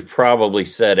we've probably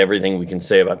said everything we can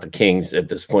say about the Kings at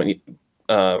this point,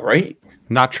 right?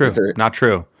 Not true. Not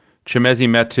true. Chimezie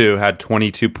Metu had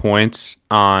 22 points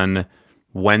on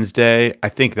Wednesday. I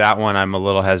think that one I'm a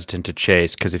little hesitant to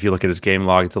chase because if you look at his game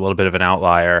log, it's a little bit of an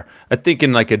outlier. I think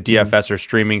in like a DFS or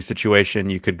streaming situation,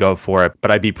 you could go for it, but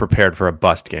I'd be prepared for a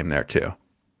bust game there too.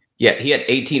 Yeah, he had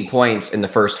 18 points in the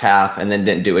first half and then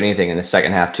didn't do anything in the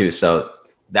second half too. So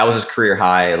that was his career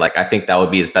high. Like, I think that would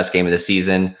be his best game of the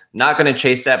season. Not going to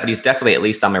chase that, but he's definitely at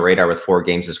least on my radar with 4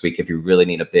 games this week if you really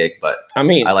need a big. But I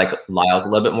mean, I like Lyles a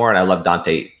little bit more, and I love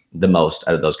Dante the most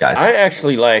out of those guys. I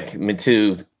actually like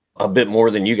Metu a bit more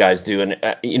than you guys do. And,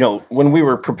 when we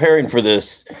were preparing for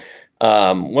this,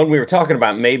 when we were talking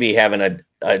about maybe having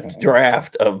a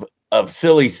draft of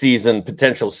silly season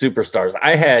potential superstars,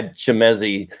 I had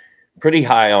Chimezie pretty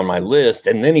high on my list,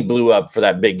 and then he blew up for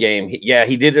that big game.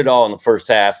 He did it all in the first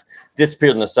half,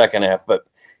 disappeared in the second half, but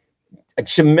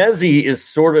Chimezie is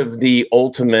sort of the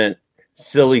ultimate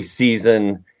silly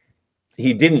season.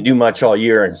 He didn't do much all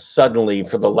year, and suddenly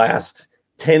for the last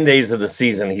 10 days of the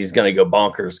season, he's going to go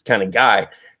bonkers kind of guy.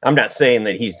 I'm not saying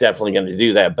that he's definitely going to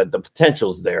do that, but the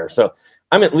potential's there. So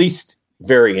I'm at least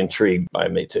very intrigued by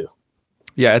Metu.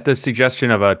 Yeah, at the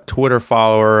suggestion of a Twitter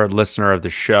follower, listener of the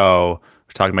show,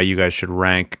 we're talking about you guys should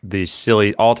rank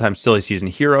the all-time silly season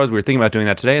heroes. We were thinking about doing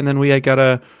that today, and then we got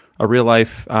a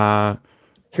real-life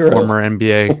former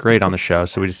NBA great on the show,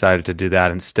 so we decided to do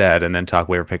that instead and then talk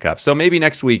waiver pickup. So maybe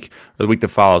next week or the week that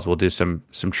follows, we'll do some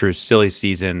true silly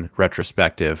season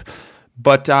retrospective.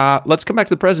 But let's come back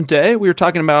to the present day. We were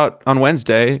talking about on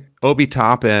Wednesday, Obi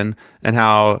Toppin and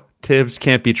how Tibbs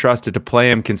can't be trusted to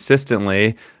play him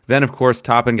consistently. Then, of course,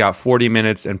 Toppin got 40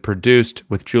 minutes and produced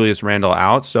with Julius Randle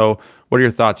out. So what are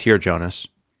your thoughts here, Jonas?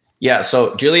 Yeah,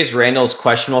 so Julius Randle's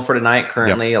questionable for tonight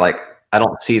currently. Yep. I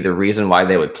don't see the reason why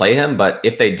they would play him, but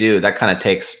if they do, that kind of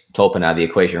takes Toppin out of the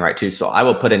equation, right, too. So I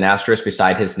will put an asterisk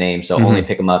beside his name, so only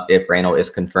pick him up if Randle is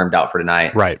confirmed out for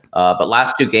tonight. Right. But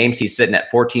last 2 games, he's sitting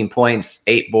at 14 points,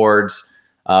 8 boards,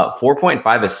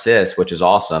 4.5 assists, which is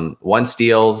awesome, 1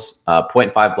 steals,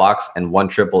 0.5 blocks, and 1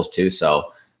 triples, too.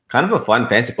 So kind of a fun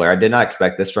fantasy player. I did not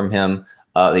expect this from him.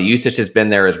 The usage has been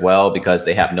there as well because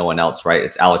they have no one else, right?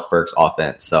 It's Alec Burks'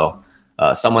 offense. So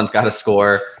someone's got to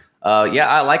score.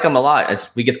 I like him a lot.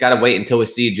 We just got to wait until we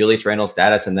see Julius Randle's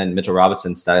status, and then Mitchell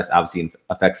Robinson's status obviously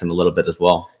affects him a little bit as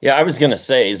well. Yeah, I was going to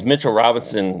say, is Mitchell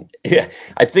Robinson,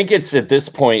 I think it's at this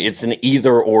point, it's an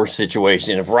either or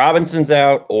situation. If Robinson's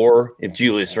out or if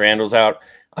Julius Randle's out,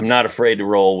 I'm not afraid to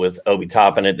roll with Obi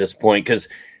Toppin at this point because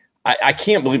I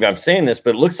can't believe I'm saying this,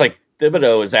 but it looks like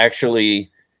Thibodeau is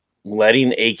actually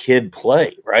letting a kid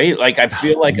play, right? Like, I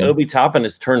feel like Obi Toppin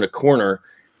has turned a corner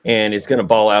and is going to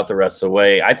ball out the rest of the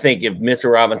way. I think if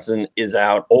Mitchell Robinson is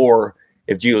out or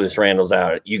if Julius Randle's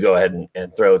out, you go ahead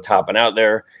and throw Toppin out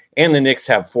there. And the Knicks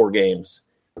have 4 games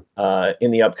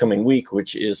in the upcoming week,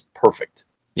 which is perfect.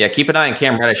 Yeah, keep an eye on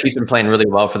Cam Reddish. He's been playing really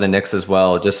well for the Knicks as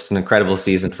well. Just an incredible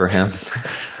season for him.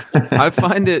 I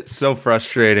find it so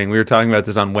frustrating. We were talking about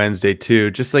this on Wednesday too.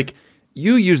 Just like,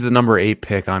 you use the number 8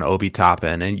 pick on Obi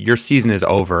Toppin, and your season is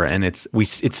over, and it's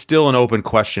still an open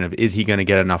question of, is he going to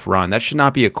get enough run? That should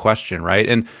not be a question, right?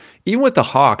 And even with the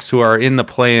Hawks, who are in the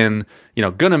play-in,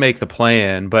 going to make the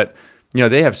play-in, but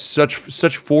they have such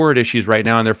forward issues right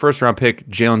now. And their first round pick,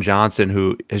 Jalen Johnson,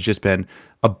 who has just been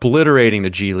obliterating the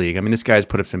G League. I mean, this guy's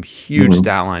put up some huge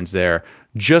stat lines there.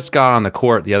 Just got on the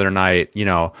court the other night,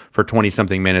 for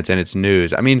 20-something minutes, and it's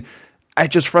news. I mean, it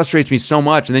just frustrates me so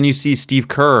much. And then you see Steve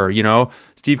Kerr,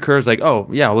 Steve Kerr's like, oh,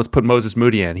 yeah, let's put Moses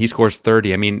Moody in. He scores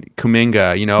 30. I mean,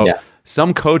 Kuminga,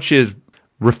 some coaches'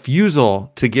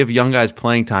 refusal to give young guys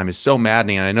playing time is so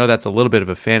maddening. And I know that's a little bit of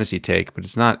a fantasy take, but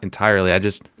it's not entirely. I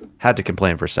just had to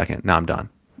complain for a second. Now I'm done.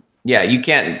 Yeah, you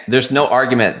can't. There's no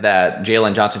argument that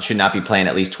Jalen Johnson should not be playing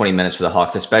at least 20 minutes for the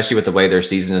Hawks, especially with the way their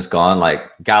season has gone. Like,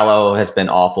 Gallo has been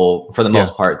awful for the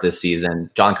most part this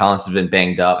season. John Collins has been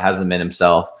banged up, hasn't been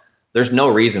himself. There's no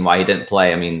reason why he didn't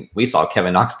play. I mean, we saw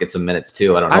Kevin Knox get some minutes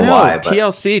too. I don't know why. But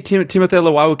TLC, Timothy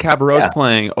Luwawu-Cabarrot's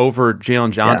playing over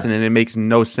Jalen Johnson, and it makes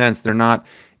no sense. They're not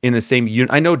in the same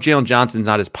unit. I know Jalen Johnson's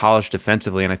not as polished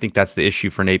defensively, and I think that's the issue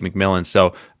for Nate McMillan.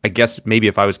 So I guess maybe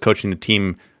if I was coaching the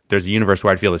team, there's a universe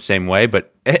where I'd feel the same way.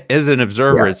 But as an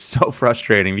observer, it's so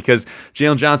frustrating because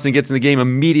Jalen Johnson gets in the game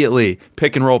immediately,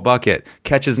 pick and roll bucket,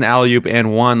 catches an alley-oop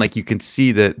and one. Like, you can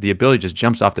see that the ability just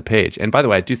jumps off the page. And by the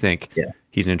way, I do think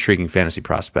he's an intriguing fantasy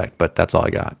prospect, but that's all I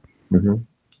got.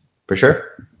 For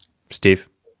sure. Steve?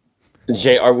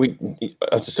 Jay, are we?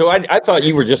 So I thought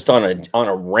you were just on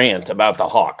a rant about the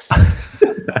Hawks.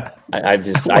 I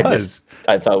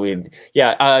thought we'd.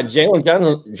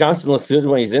 Jalen Johnson looks good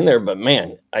when he's in there, but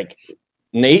man, like,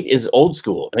 Nate is old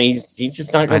school, and he's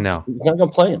just not. He's not going to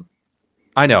play him.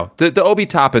 I know the Obi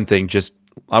Toppin thing just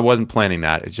wasn't planning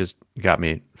that. It just got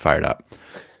me fired up.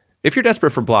 If you're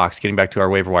desperate for blocks, getting back to our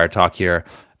waiver wire talk here,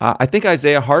 I think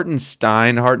Isaiah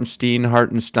Hartenstein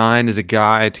is a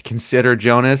guy to consider,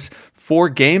 Jonas. 4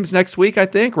 games next week, I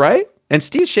think, right? And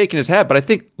Steve's shaking his head, but I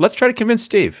think let's try to convince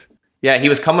Steve. Yeah, he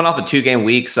was coming off a 2-game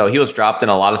week, so he was dropped in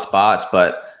a lot of spots,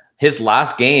 but his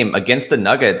last game against the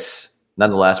Nuggets,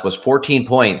 nonetheless, was 14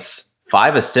 points,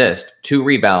 5 assists, 2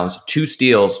 rebounds, 2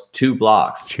 steals, 2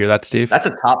 blocks. Did you hear that, Steve? That's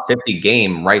a top 50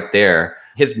 game right there.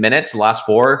 His minutes, the last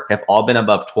 4, have all been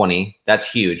above 20. That's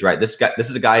huge, right? This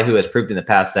is a guy who has proved in the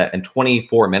past that in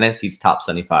 24 minutes, he's top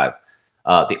 75.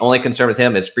 The only concern with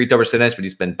him is free throw percentage, but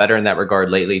he's been better in that regard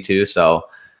lately too. So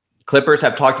Clippers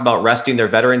have talked about resting their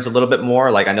veterans a little bit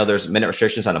more. Like I know there's minute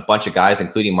restrictions on a bunch of guys,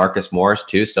 including Marcus Morris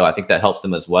too. So I think that helps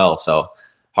them as well. So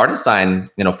Hartenstein,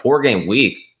 4-game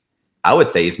week, I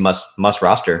would say he's must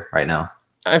roster right now.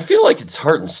 I feel like it's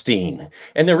Hartenstein.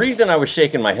 And the reason I was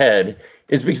shaking my head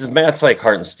is because Matt's like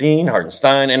Hartenstein.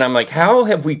 And I'm like, how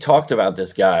have we talked about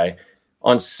this guy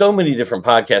on so many different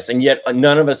podcasts? And yet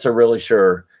none of us are really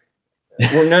sure.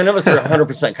 Well, none of us are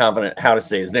 100% confident how to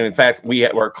say his name. In fact,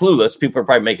 we're clueless. People are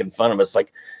probably making fun of us.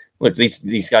 Like, look,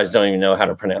 these guys don't even know how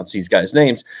to pronounce these guys'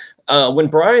 names. When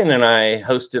Brian and I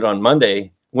hosted on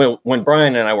Monday, when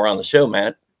Brian and I were on the show,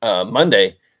 Matt,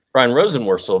 Monday, Brian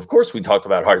Rosenworcel, of course, we talked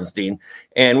about Hartenstein,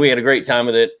 and we had a great time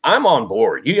with it. I'm on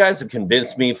board. You guys have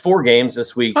convinced me. 4 games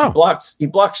this week. Oh. He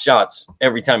blocks shots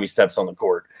every time he steps on the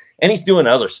court, and he's doing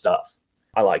other stuff.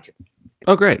 I like it.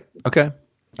 Oh, great. Okay.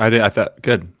 I thought,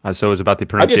 good. So it was about the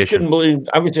pronunciation. I just couldn't believe.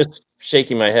 I was just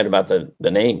shaking my head about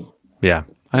the name. Yeah,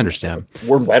 I understand.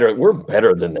 We're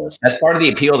better than this. That's part of the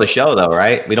appeal of the show, though,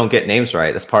 right? We don't get names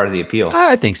right. That's part of the appeal.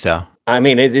 I think so. I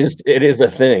mean, it is a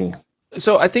thing.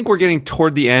 So I think we're getting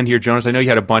toward the end here, Jonas. I know you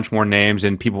had a bunch more names,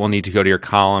 and people will need to go to your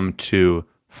column to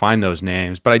find those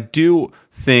names. But I do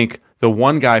think the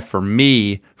one guy for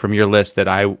me from your list that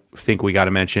I think we got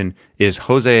to mention is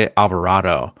Jose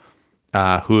Alvarado,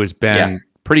 who has been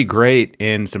pretty great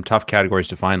in some tough categories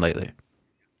to find lately.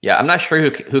 Yeah, I'm not sure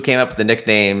who came up with the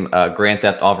nickname Grand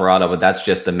Theft Alvarado, but that's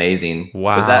just amazing.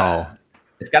 Wow.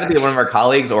 It's got to be one of our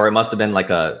colleagues, or it must have been like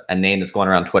a name that's going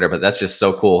around Twitter, but that's just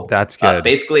so cool. That's good.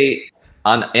 Basically,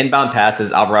 on inbound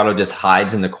passes, Alvarado just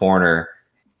hides in the corner,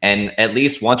 and at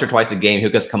least once or twice a game,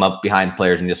 he'll just come up behind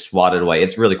players and just swat it away.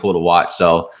 It's really cool to watch.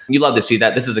 So you love to see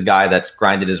that. This is a guy that's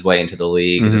grinded his way into the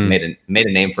league, made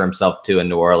a name for himself too in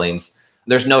New Orleans.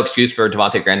 There's no excuse for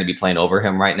Devontae Graham to be playing over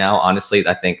him right now. Honestly,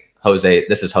 I think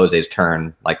this is Jose's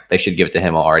turn. Like they should give it to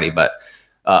him already. But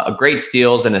a great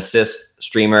steals and assist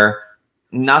streamer.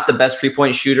 Not the best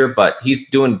 3-point shooter, but he's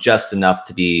doing just enough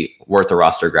to be worth a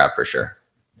roster grab for sure.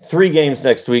 3 games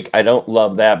next week. I don't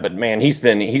love that, but man, he's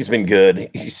been good.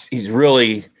 He's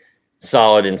really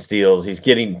solid in steals. He's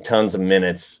getting tons of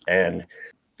minutes, and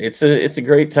it's a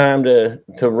great time to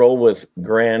roll with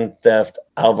Grand Theft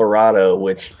Alvarado,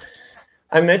 which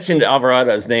I mentioned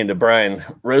Alvarado's name to Brian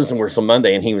Rosenworcel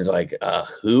Monday, and he was like,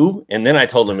 who? And then I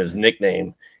told him his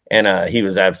nickname, and he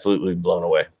was absolutely blown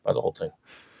away by the whole thing.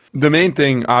 The main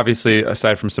thing, obviously,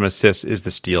 aside from some assists, is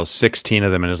the steals. 16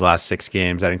 of them in his last 6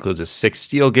 games. That includes a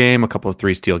 6-steal game, a couple of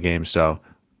 3-steal games, so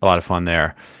a lot of fun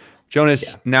there.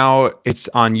 Jonas, now it's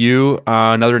on you.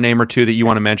 Another name or two that you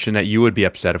want to mention that you would be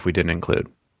upset if we didn't include.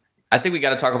 I think we got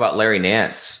to talk about Larry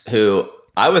Nance, who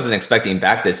I wasn't expecting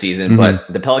back this season,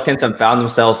 but the Pelicans have found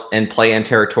themselves in play-in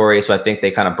territory, so I think they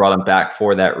kind of brought him back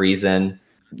for that reason.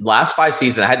 Last 5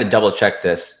 seasons, I had to double-check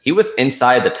this. He was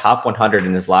inside the top 100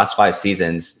 in his last 5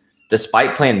 seasons,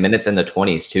 despite playing minutes in the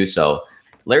 20s too. So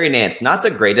Larry Nance, not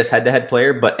the greatest head-to-head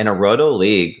player, but in a roto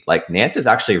league, like Nance is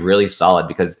actually really solid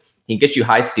because he can get you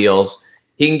high steals.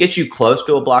 He can get you close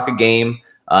to a block a game.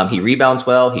 He rebounds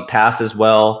well. He passes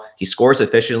well. He scores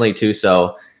efficiently too.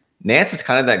 So Nance is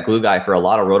kind of that glue guy for a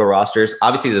lot of roto rosters.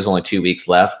 Obviously, there's only 2 weeks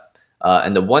left.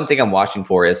 And the one thing I'm watching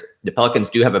for is the Pelicans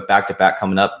do have a back-to-back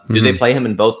coming up. Do they play him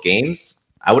in both games?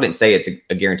 I wouldn't say it's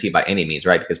a guarantee by any means,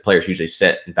 right? Because players usually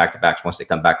sit in back-to-backs once they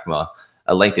come back from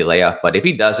a lengthy layoff. But if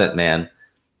he doesn't, man,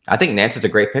 I think Nance is a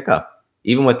great pickup,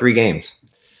 even with 3 games.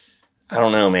 I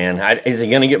don't know, man. Is he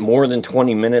going to get more than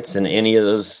 20 minutes in any of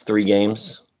those 3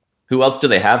 games? Who else do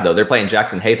they have, though? They're playing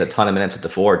Jackson Hayes a ton of minutes at the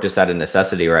 4, just out of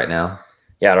necessity right now.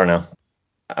 Yeah, I don't know.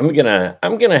 I'm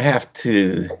gonna have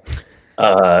to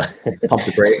pump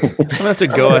the brakes. I'm gonna have to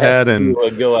go ahead and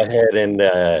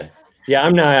yeah,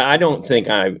 I'm not.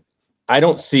 I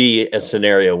don't see a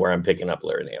scenario where I'm picking up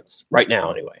Larry Nance right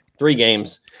now. Anyway, 3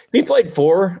 games. If he played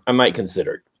 4, I might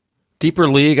consider it. Deeper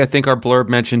League, I think our blurb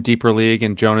mentioned Deeper League,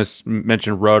 and Jonas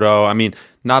mentioned Roto. I mean,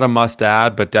 not a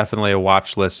must-add, but definitely a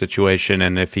watch list situation,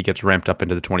 and if he gets ramped up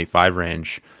into the 25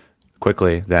 range,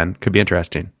 quickly, then could be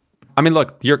interesting. I mean,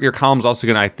 look, your column's also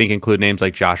going to, I think, include names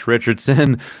like Josh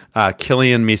Richardson,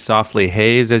 Killian Me Softly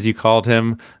Hayes, as you called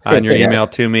him in your email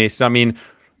to me. So, I mean,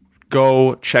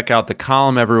 go check out the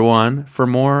column, everyone, for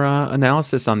more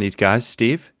analysis on these guys.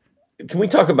 Steve? Can we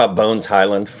talk about Bones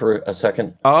Hyland for a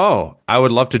second? Oh, I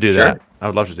would love to do that. I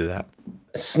would love to do that.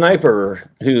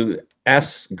 Sniper, who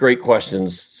asks great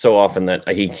questions so often that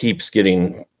he keeps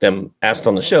getting them asked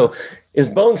on the show, is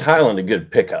Bones Hyland a good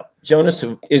pickup? Jonas,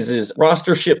 is his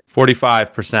rostership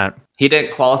 45%? He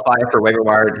didn't qualify for waiver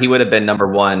wire. He would have been number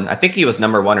 1. I think he was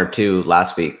number 1 or 2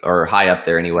 last week, or high up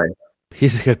there anyway.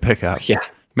 He's a good pickup. Yeah,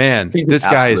 man, this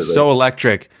guy is so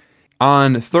electric.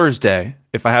 On Thursday,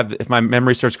 if my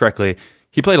memory serves correctly,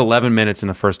 he played 11 minutes in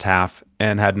the first half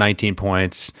and had 19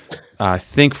 points. I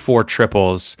think 4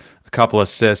 triples, a couple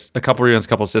assists, a couple rebounds, a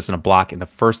couple assists, and a block in the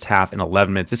first half in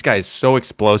 11 minutes. This guy is so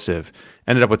explosive.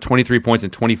 Ended up with 23 points in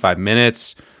 25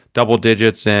 minutes. Double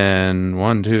digits in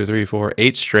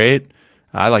 8 straight.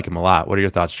 I like him a lot. What are your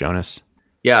thoughts, Jonas?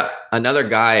 Yeah, another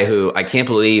guy who I can't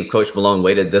believe Coach Malone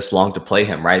waited this long to play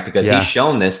him, right? Because he's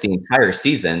shown this the entire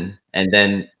season, and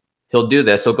then he'll do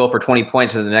this. He'll go for 20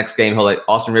 points in the next game. He'll like,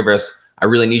 Austin Rivers, I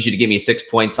really need you to give me 6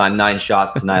 points on 9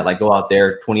 shots tonight. Like, go out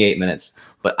there, 28 minutes.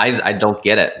 But I don't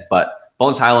get it. But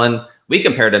Bones Hyland, we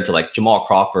compared him to like Jamal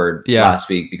Crawford last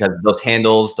week because of those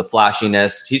handles, the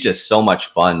flashiness. He's just so much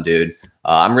fun, dude.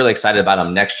 I'm really excited about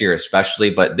him next year, especially.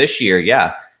 But this year,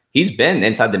 he's been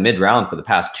inside the mid-round for the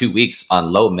past 2 weeks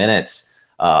on low minutes.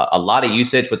 A lot of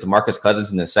usage with DeMarcus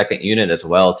Cousins in the second unit as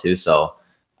well, too. So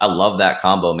I love that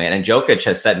combo, man. And Jokic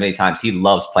has said many times he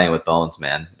loves playing with Bones,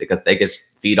 man, because they just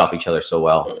feed off each other so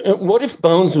well. What if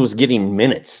Bones was getting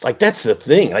minutes? Like, that's the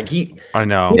thing. Like, he's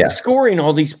scoring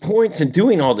all these points and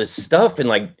doing all this stuff in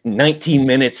like 19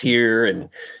 minutes here, and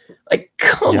like,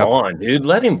 come on, dude,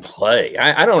 let him play.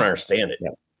 I don't understand it.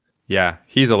 Yeah,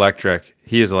 he's electric.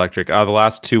 He is electric. The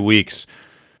last 2 weeks,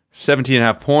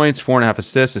 17.5 points, 4.5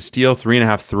 assists, a steal,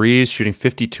 3.5 threes, shooting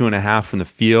 52.5 from the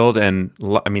field. And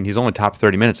I mean, he's only top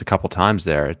 30 minutes a couple times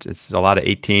there. It's a lot of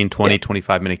 18, 20,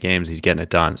 25-minute games. He's getting it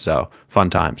done. So fun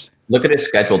times. Look at his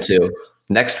schedule, too.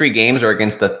 Next 3 games are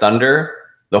against the Thunder,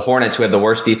 the Hornets, who have the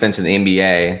worst defense in the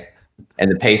NBA, and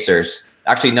the Pacers.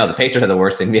 Actually, no, the Pacers are the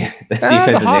worst defense in the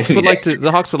NBA.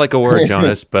 The Hawks would like a word,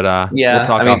 Jonas, but we'll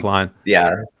talk offline.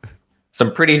 Yeah.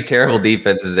 Some pretty terrible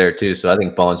defenses there, too. So I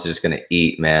think Bones is just going to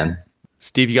eat, man.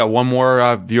 Steve, you got one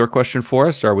more viewer question for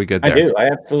us, or are we good there? I do. I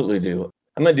absolutely do.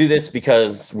 I'm going to do this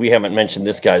because we haven't mentioned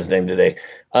this guy's name today.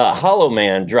 Hollow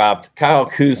Man dropped Kyle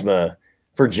Kuzma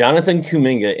for Jonathan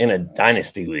Kuminga in a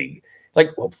dynasty league. Like,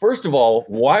 first of all,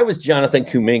 why was Jonathan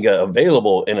Kuminga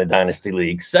available in a dynasty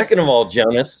league? Second of all,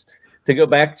 Jonas, to go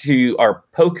back to our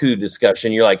Poku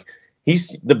discussion, you're like,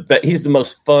 he's the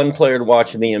most fun player to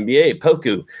watch in the NBA,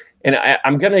 Poku. And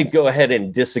I'm going to go ahead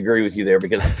and disagree with you there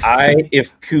because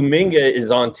if Kuminga is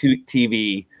on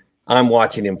TV, I'm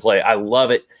watching him play. I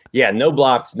love it. Yeah, no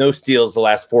blocks, no steals the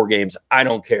last 4 games. I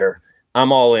don't care.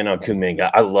 I'm all in on Kuminga.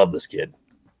 I love this kid.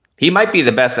 He might be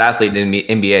the best athlete in the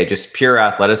NBA, just pure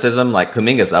athleticism. Like,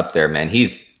 Kuminga's up there, man.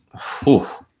 He's,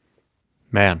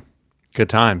 man, good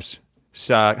times.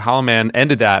 Hollow Man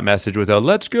ended that message with a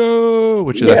 "Let's go,"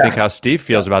 which is I think how Steve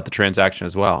feels about the transaction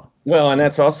as well. Well, and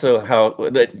that's also how.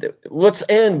 Let's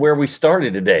end where we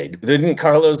started today. Didn't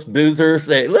Carlos Boozer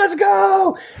say "Let's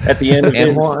go" at the end of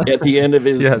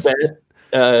his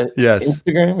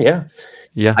Instagram?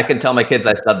 Yeah. I can tell my kids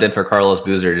I subbed in for Carlos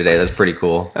Boozer today. That's pretty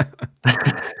cool.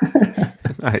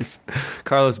 Nice.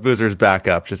 Carlos Boozer's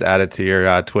backup. Just add it to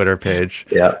your Twitter page.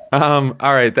 Yeah. All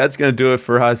right. That's going to do it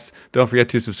for us. Don't forget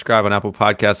to subscribe on Apple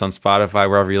Podcasts, on Spotify,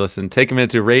 wherever you listen. Take a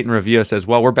minute to rate and review us as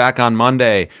well. We're back on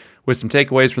Monday with some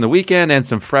takeaways from the weekend and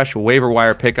some fresh waiver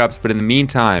wire pickups. But in the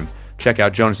meantime, check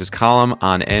out Jonas's column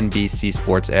on NBC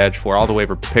Sports Edge for all the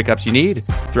waiver pickups you need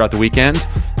throughout the weekend.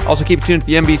 Also, keep tuned to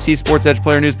the NBC Sports Edge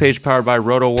player news page powered by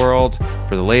Roto World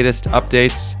for the latest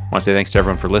updates. I want to say thanks to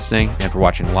everyone for listening and for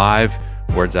watching live.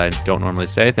 Words I don't normally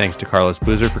say. Thanks to Carlos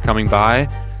Boozer for coming by.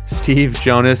 Steve,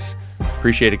 Jonas,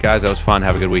 appreciate it, guys. That was fun.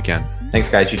 Have a good weekend. Thanks,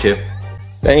 guys. You too.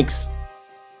 Thanks.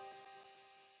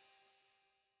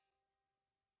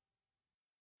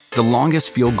 The longest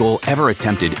field goal ever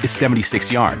attempted is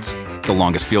 76 yards. The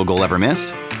longest field goal ever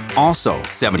missed? Also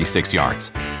 76 yards.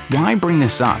 Why bring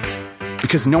this up?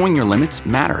 Because knowing your limits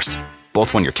matters,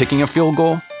 both when you're kicking a field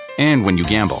goal and when you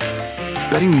gamble.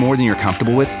 Betting more than you're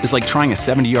comfortable with is like trying a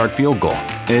 70-yard field goal.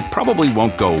 It probably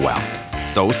won't go well.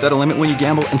 So set a limit when you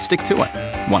gamble and stick to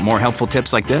it. Want more helpful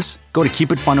tips like this? Go to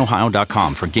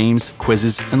keepitfunohio.com for games,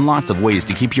 quizzes, and lots of ways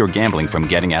to keep your gambling from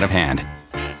getting out of hand.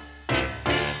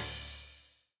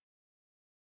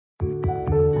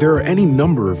 There are any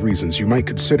number of reasons you might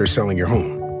consider selling your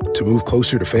home. To move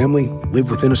closer to family,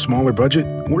 live within a smaller budget,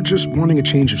 or just wanting a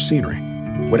change of scenery.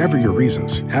 Whatever your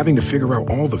reasons, having to figure out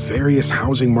all the various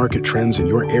housing market trends in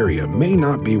your area may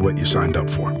not be what you signed up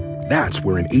for. That's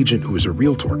where an agent who is a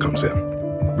Realtor comes in.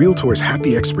 Realtors have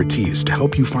the expertise to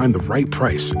help you find the right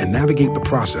price and navigate the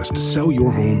process to sell your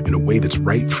home in a way that's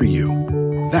right for you.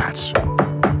 That's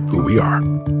who we are.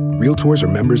 Realtors are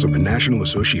members of the National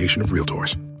Association of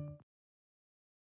Realtors.